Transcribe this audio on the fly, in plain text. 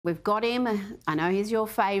We've got him. I know he's your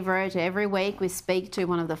favourite. Every week we speak to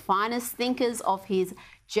one of the finest thinkers of his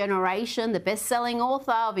generation, the best-selling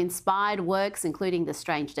author of inspired works, including The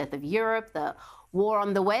Strange Death of Europe, The War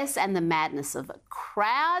on the West and The Madness of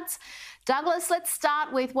Crowds. Douglas, let's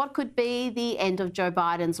start with what could be the end of Joe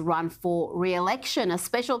Biden's run for re-election. A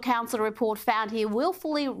special counsel report found he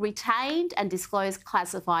willfully retained and disclosed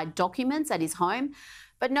classified documents at his home,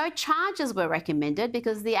 but no charges were recommended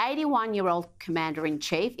because the 81-year-old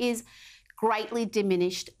commander-in-chief is greatly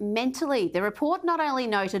diminished mentally. The report not only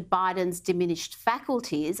noted Biden's diminished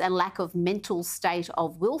faculties and lack of mental state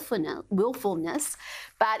of willfulness,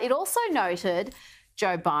 but it also noted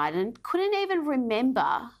Joe Biden couldn't even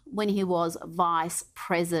remember when he was vice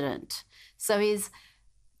president. So he's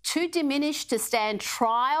too diminished to stand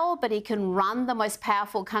trial, but he can run the most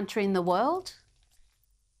powerful country in the world?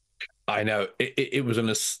 I know. It was an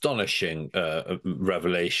astonishing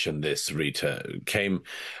revelation, this, Rita. It came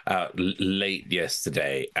out late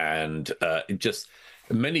yesterday, and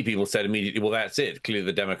many people said immediately, well, that's it. Clearly,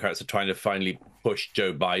 the Democrats are trying to finally push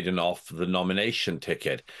Joe Biden off the nomination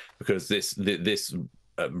ticket because this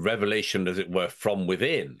revelation, as it were, from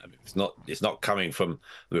within. I mean, it's not coming from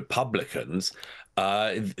the Republicans.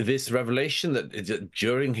 This revelation that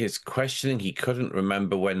during his questioning, he couldn't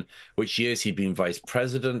remember which years he'd been vice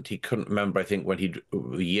president. He couldn't remember, I think, the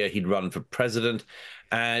year he'd run for president.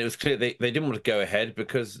 And it was clear they didn't want to go ahead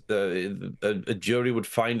because a jury would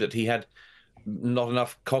find that he had not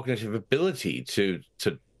enough cognitive ability to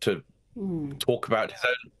talk about his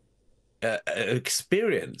own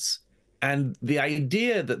experience. And the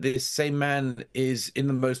idea that this same man is in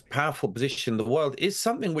the most powerful position in the world is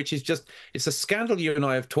something which is it's a scandal you and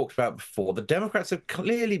I have talked about before. The Democrats have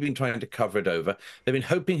clearly been trying to cover it over. They've been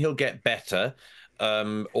hoping he'll get better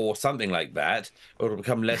or something like that, or it'll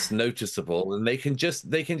become less noticeable, and they can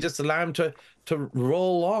just allow him to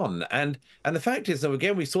roll on. And the fact is, though,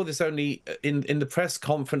 again, we saw this only in the press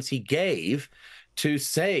conference he gave to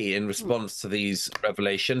say in response to these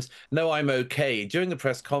revelations, no, I'm okay. During the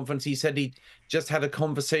press conference, he said he just had a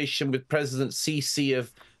conversation with President El-Sisi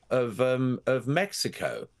of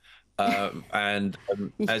Mexico. And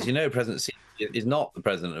as you know, President El-Sisi is not the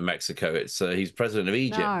president of Mexico. He's president of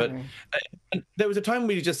Egypt. No. But there was a time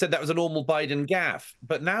when you just said that was a normal Biden gaffe.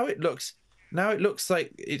 But now it looks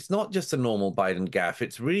like it's not just a normal Biden gaffe.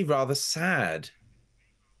 It's really rather sad.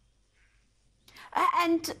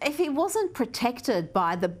 And if he wasn't protected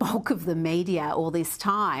by the bulk of the media all this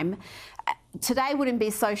time, today wouldn't be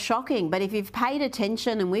so shocking. But if you've paid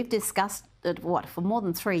attention, and we've discussed it, for more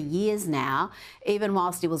than 3 years now, even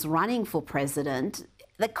whilst he was running for president,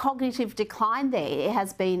 the cognitive decline there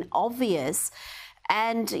has been obvious.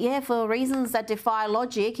 And, yeah, for reasons that defy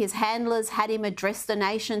logic, his handlers had him address the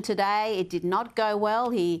nation today. It did not go well.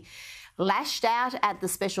 He lashed out at the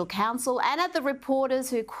special counsel and at the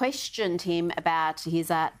reporters who questioned him about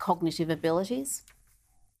his cognitive abilities.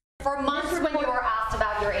 For months when you were asked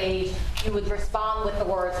about your age, you would respond with the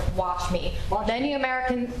words, watch me. Many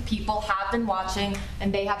American people have been watching,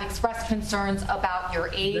 and they have expressed concerns about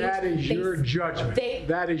your age. That is your judgment.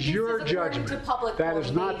 That is your judgment. That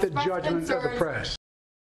is not the judgment of the press.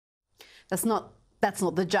 That's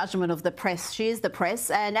not the judgment of the press. She is the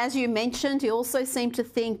press. And as you mentioned, he also seemed to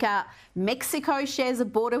think Mexico shares a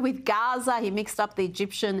border with Gaza. He mixed up the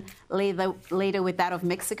Egyptian leader with that of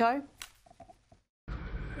Mexico.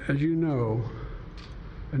 As you know,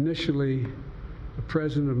 initially, the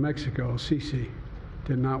president of Mexico, El-Sisi,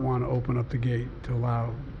 did not want to open up the gate to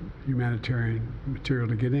allow humanitarian material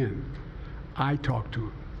to get in. I talked to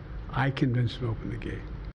him. I convinced him to open the gate.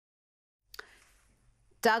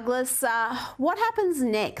 Douglas, what happens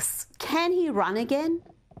next? Can he run again?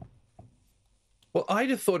 Well, I'd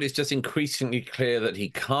have thought it's just increasingly clear that he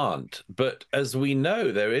can't. But as we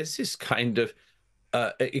know, there is this kind of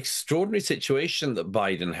extraordinary situation that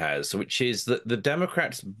Biden has, which is that the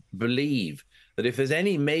Democrats believe that if there's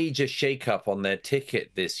any major shakeup on their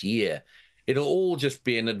ticket this year, it'll all just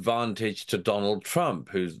be an advantage to Donald Trump,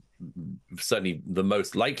 who's certainly the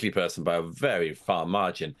most likely person by a very far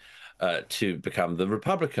margin to become the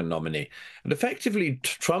Republican nominee. And effectively,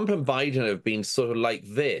 Trump and Biden have been sort of like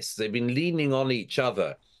this. They've been leaning on each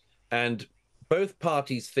other. And both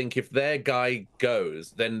parties think if their guy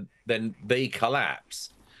goes, then they collapse.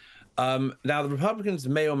 Now, the Republicans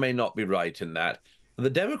may or may not be right in that. The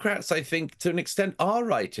Democrats, I think, to an extent, are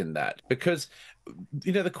right in that. Because,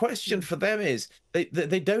 you know, the question for them is they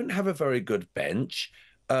don't have a very good bench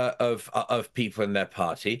of people in their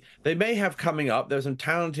party. They may have coming up, there's some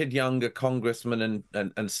talented younger congressmen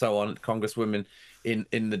and so on, congresswomen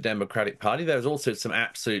in the Democratic Party. There's also some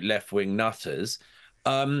absolute left-wing nutters.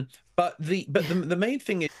 But the main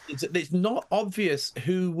thing is that it's not obvious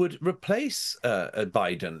who would replace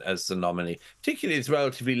Biden as the nominee, particularly at this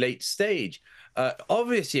relatively late stage.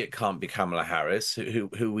 Obviously, it can't be Kamala Harris,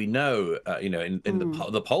 who we know, in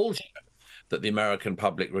the polls that the American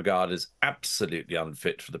public regard as absolutely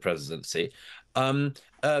unfit for the presidency.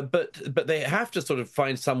 But they have to sort of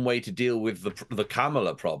find some way to deal with the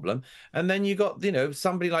Kamala problem, and then you got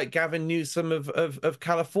somebody like Gavin Newsom of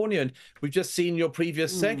California, and we've just seen your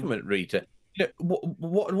previous segment, Rita.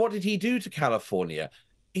 What did he do to California?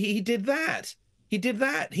 He did that. He did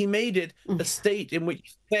that. He made it a state in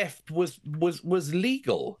which theft was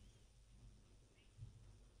legal.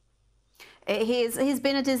 He's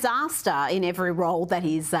been a disaster in every role that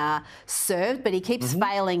he's served, but he keeps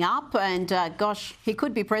failing up, and gosh, he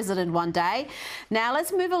could be president one day. Now,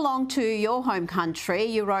 let's move along to your home country.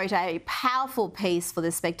 You wrote a powerful piece for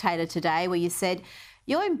The Spectator today where you said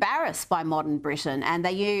you're embarrassed by modern Britain and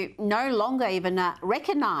that you no longer even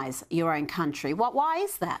recognise your own country. Why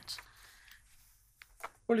is that?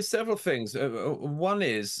 Well, there's several things. One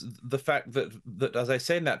is the fact that, as I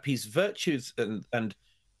say in that piece, virtues and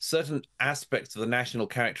certain aspects of the national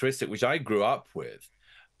characteristic, which I grew up with,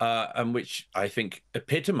 and which I think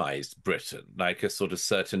epitomized Britain, like a sort of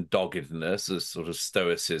certain doggedness, a sort of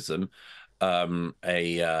stoicism, and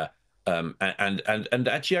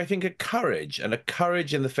actually I think a courage in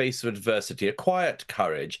the face of adversity, a quiet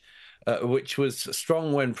courage, which was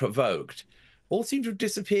strong when provoked, all seem to have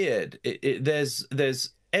disappeared. There's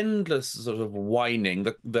endless sort of whining.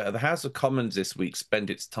 The House of Commons this week spent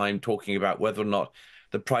its time talking about whether or not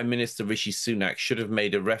the Prime Minister, Rishi Sunak, should have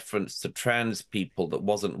made a reference to trans people that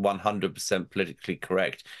wasn't 100% politically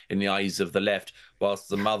correct in the eyes of the left, whilst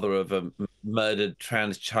the mother of a murdered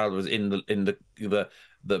trans child was in the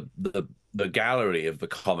gallery of the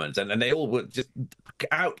Commons, and they all were just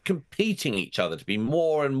out competing each other to be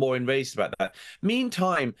more and more invasive about that.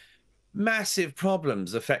 Meantime, massive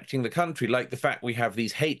problems affecting the country, like the fact we have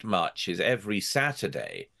these hate marches every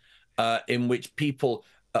Saturday, in which people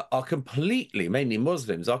are completely, mainly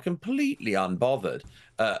Muslims, are completely unbothered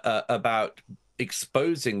about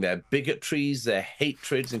exposing their bigotries, their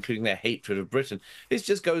hatreds, including their hatred of Britain. This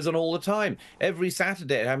just goes on all the time. Every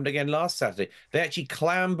Saturday, it happened again last Saturday, they actually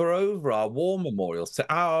clamber over our war memorials to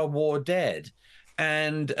our war dead,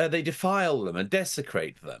 and they defile them and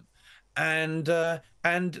desecrate them. And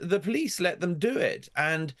the police let them do it.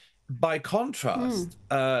 And by contrast,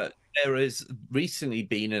 there has recently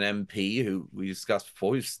been an MP who we discussed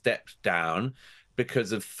before who stepped down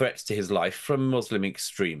because of threats to his life from Muslim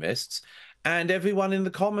extremists. And everyone in the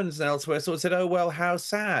Commons and elsewhere sort of said, oh, well, how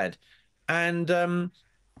sad. And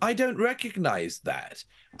I don't recognize that.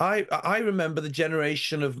 I remember the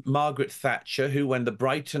generation of Margaret Thatcher, who, when the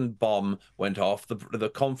Brighton bomb went off,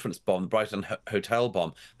 the conference bomb, the Brighton hotel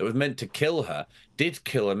bomb that was meant to kill her, did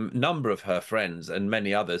kill a number of her friends and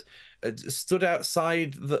many others, stood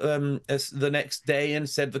outside the next day and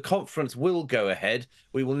said, the conference will go ahead.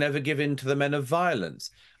 We will never give in to the men of violence.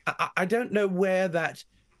 I don't know where that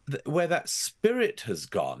spirit has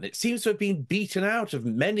gone. It seems to have been beaten out of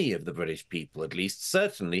many of the British people, at least,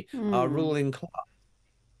 certainly our ruling class.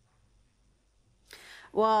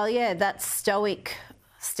 Well, yeah, that stoic,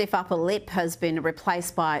 stiff upper lip has been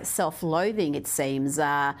replaced by self-loathing, it seems. Is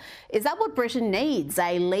that what Britain needs?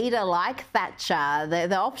 A leader like Thatcher?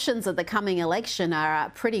 The options of the coming election are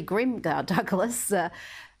pretty grim, Douglas.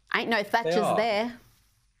 Ain't no Thatchers there.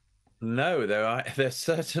 No, there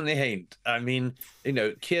certainly ain't. I mean,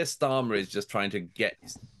 Keir Starmer is just trying to get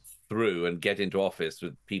through and get into office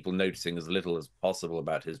with people noticing as little as possible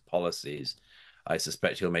about his policies. I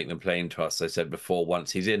suspect he'll make them plain to us, as I said before, once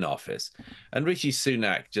he's in office. And Rishi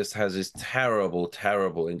Sunak just has this terrible,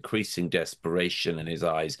 terrible increasing desperation in his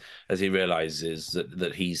eyes as he realizes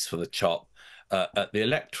that he's for the chop at the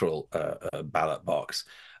electoral ballot box.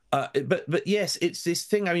 But yes, it's this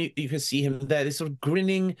thing. I mean, you can see him there, this sort of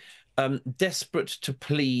grinning, desperate to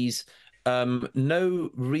please, no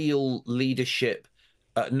real leadership,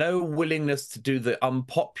 no willingness to do the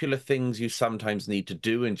unpopular things you sometimes need to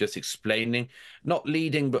do and just explaining, not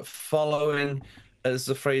leading but following, as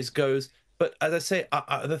the phrase goes. But as I say,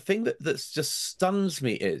 the thing that just stuns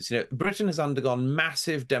me is, Britain has undergone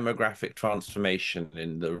massive demographic transformation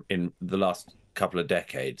in the last couple of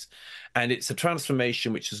decades, and it's a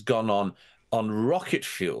transformation which has gone on rocket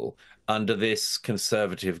fuel under this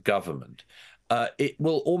Conservative government. It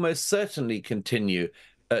will almost certainly continue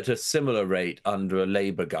at a similar rate under a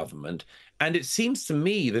Labour government. And it seems to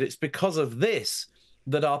me that it's because of this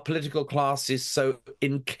that our political class is so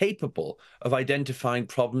incapable of identifying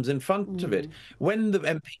problems in front of it. When the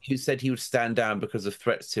MP who said he would stand down because of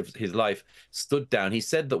threats to his life stood down, he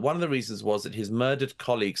said that one of the reasons was that his murdered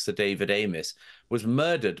colleague, Sir David Amess, was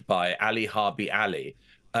murdered by Ali Harbi Ali.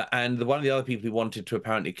 And one of the other people he wanted to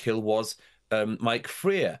apparently kill was Mike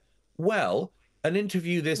Freer. Well, an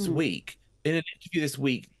interview this week, in an interview this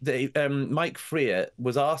week, Mike Freer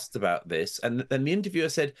was asked about this, and the interviewer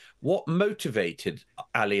said, "What motivated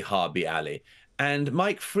Ali Harbi Ali?" And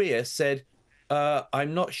Mike Freer said,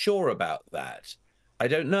 "I'm not sure about that. I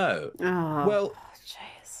don't know." Well,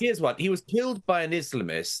 here's what. He was killed by an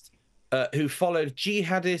Islamist who followed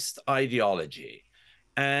jihadist ideology.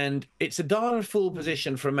 And it's a darn fool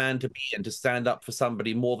position for a man to be in, to stand up for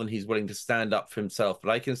somebody more than he's willing to stand up for himself.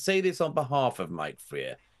 But I can say this on behalf of Mike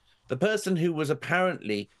Freer. The person who was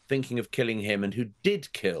apparently thinking of killing him and who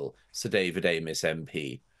did kill Sir David Amess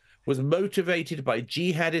MP was motivated by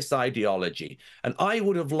jihadist ideology. And I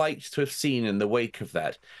would have liked to have seen in the wake of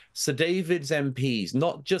that Sir David's MPs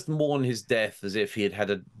not just mourn his death as if he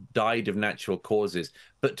had died of natural causes,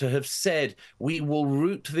 but to have said, we will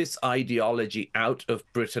root this ideology out of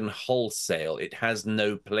Britain wholesale. It has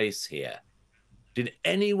no place here. Did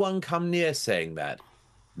anyone come near saying that?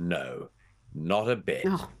 No, not a bit.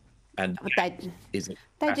 Oh. And that is a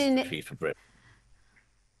catastrophe for Britain.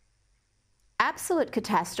 Absolute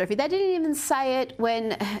catastrophe. They didn't even say it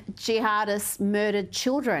when jihadists murdered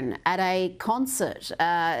children at a concert.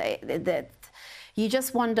 You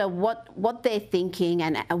just wonder what they're thinking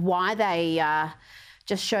and why they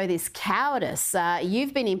just show this cowardice.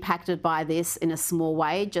 You've been impacted by this in a small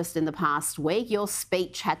way just in the past week. Your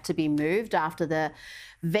speech had to be moved after the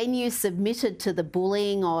venue submitted to the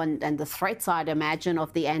bullying and the threats, I'd imagine,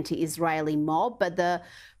 of the anti-Israeli mob, but the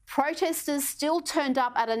protesters still turned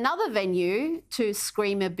up at another venue to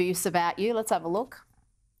scream abuse about you. Let's have a look.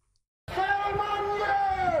 Shame on you!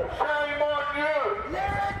 Shame on you!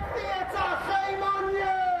 Lyric theatre, shame on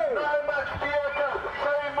you! No much theatre,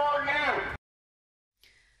 shame on you!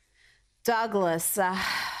 Douglas,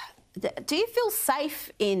 do you feel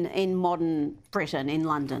safe in modern Britain, in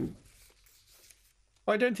London?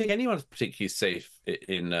 Well, I don't think anyone's particularly safe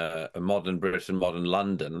in modern Britain, modern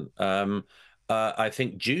London. I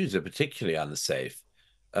think Jews are particularly unsafe.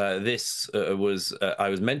 I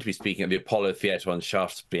was meant to be speaking at the Apollo Theatre on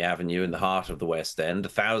Shaftesbury Avenue in the heart of the West End.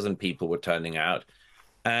 1,000 people were turning out.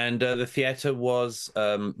 And the theatre was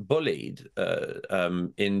bullied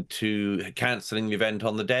into cancelling the event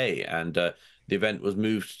on the day. And the event was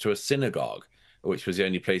moved to a synagogue, which was the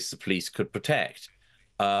only place the police could protect.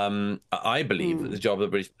 I believe that the job of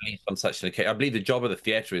the British police on such an occasion, I believe the job of the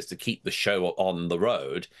theatre is to keep the show on the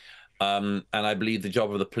road. And I believe the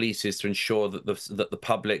job of the police is to ensure that the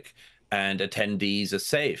public and attendees are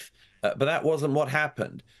safe. But that wasn't what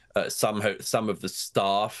happened. Some of the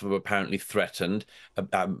staff were apparently threatened,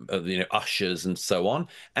 ushers and so on.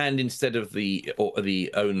 And instead of the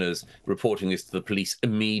owners reporting this to the police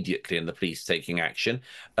immediately and the police taking action,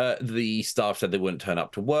 the staff said they wouldn't turn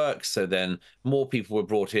up to work. So then more people were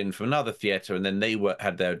brought in from another theatre, and then they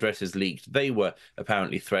had their addresses leaked. They were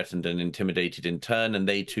apparently threatened and intimidated in turn, and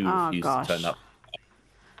they too refused to turn up.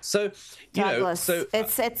 So, Douglas,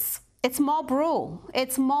 it's mob rule.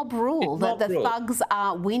 It's mob rule that the thugs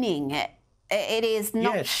are winning. It is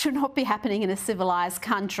not, should not be happening in a civilised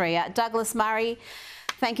country. Douglas Murray,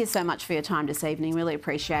 thank you so much for your time this evening. Really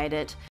appreciate it.